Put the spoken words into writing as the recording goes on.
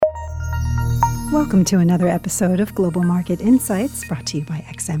Welcome to another episode of Global Market Insights, brought to you by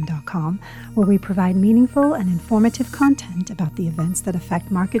XM.com, where we provide meaningful and informative content about the events that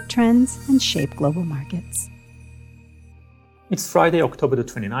affect market trends and shape global markets. It's Friday, October the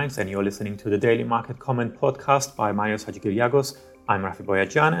 29th, and you're listening to the Daily Market Comment podcast by Marios Hadjikyriacos. I'm Rafi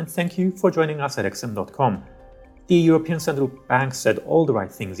Boyadjian, and thank you for joining us at XM.com. The European Central Bank said all the right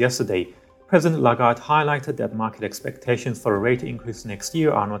things yesterday. President Lagarde highlighted that market expectations for a rate increase next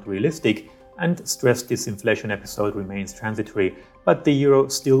year are not realistic, and stressed this inflation episode remains transitory, but the euro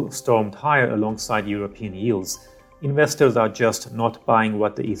still stormed higher alongside European yields. Investors are just not buying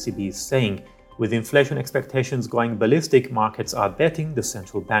what the ECB is saying. With inflation expectations going ballistic, markets are betting the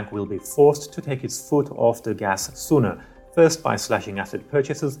central bank will be forced to take its foot off the gas sooner, first by slashing asset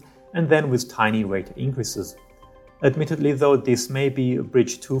purchases and then with tiny rate increases. Admittedly, though, this may be a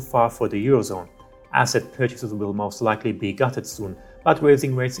bridge too far for the eurozone. Asset purchases will most likely be gutted soon, but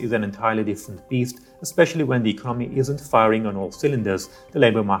raising rates is an entirely different beast, especially when the economy isn't firing on all cylinders, the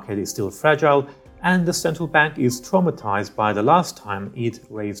labour market is still fragile, and the central bank is traumatized by the last time it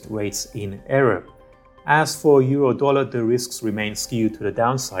raised rates in error. As for euro-dollar, the risks remain skewed to the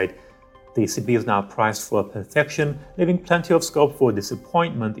downside. The ECB is now priced for perfection, leaving plenty of scope for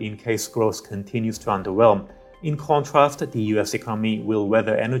disappointment in case growth continues to underwhelm. In contrast, the US economy will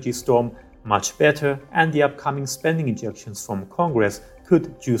weather energy storm much better, and the upcoming spending injections from Congress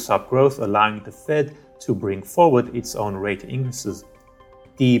could juice up growth, allowing the Fed to bring forward its own rate increases.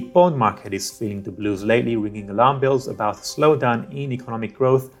 The bond market is feeling the blues lately, ringing alarm bells about a slowdown in economic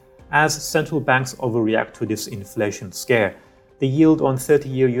growth as central banks overreact to this inflation scare. The yield on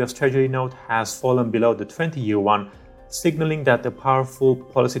 30-year US Treasury note has fallen below the 20-year one, signaling that the powerful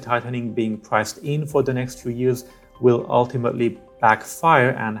policy tightening being priced in for the next few years will ultimately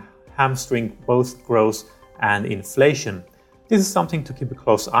backfire and hamstring both growth and inflation. This is something to keep a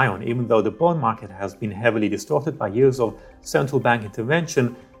close eye on. Even though the bond market has been heavily distorted by years of central bank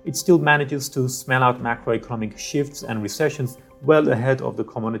intervention, it still manages to smell out macroeconomic shifts and recessions well ahead of the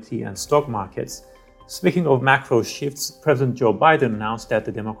commodity and stock markets. Speaking of macro shifts, President Joe Biden announced that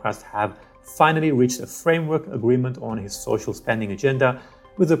the Democrats have finally reached a framework agreement on his social spending agenda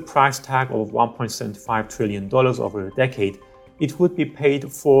with a price tag of $1.75 trillion over a decade. It would be paid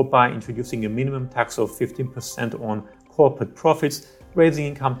for by introducing a minimum tax of 15% on corporate profits, raising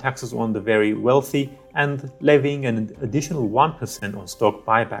income taxes on the very wealthy, and levying an additional 1% on stock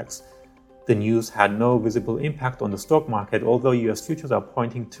buybacks. The news had no visible impact on the stock market, although US futures are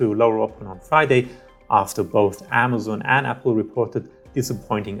pointing to lower open on Friday after both Amazon and Apple reported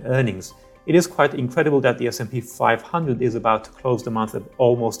disappointing earnings. It is quite incredible that the S&P 500 is about to close the month at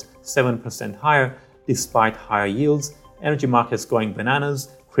almost 7% higher, despite higher yields, energy markets going bananas,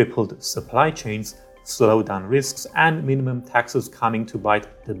 crippled supply chains, slowdown risks, and minimum taxes coming to bite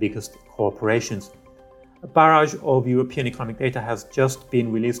the biggest corporations. A barrage of European economic data has just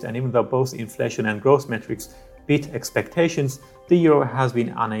been released, and even though both inflation and growth metrics beat expectations, the euro has been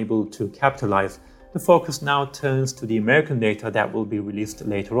unable to capitalize. The focus now turns to the American data that will be released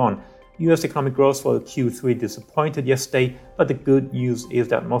later on. US economic growth for Q3 disappointed yesterday, but the good news is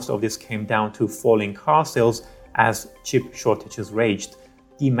that most of this came down to falling car sales as chip shortages raged.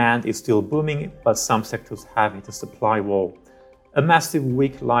 Demand is still booming, but some sectors have hit a supply wall. A massive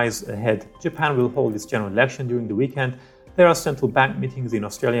week lies ahead. Japan will hold its general election during the weekend. There are central bank meetings in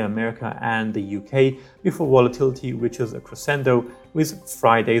Australia, America, and the UK before volatility reaches a crescendo with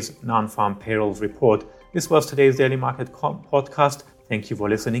Friday's non-farm payrolls report. This was today's Daily Market podcast. Thank you for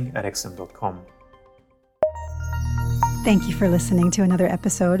listening at XM.com. Thank you for listening to another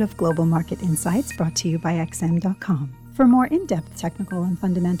episode of Global Market Insights, brought to you by XM.com. For more in-depth technical and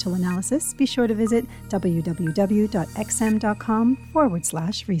fundamental analysis, be sure to visit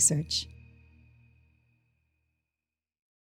www.xm.com/research.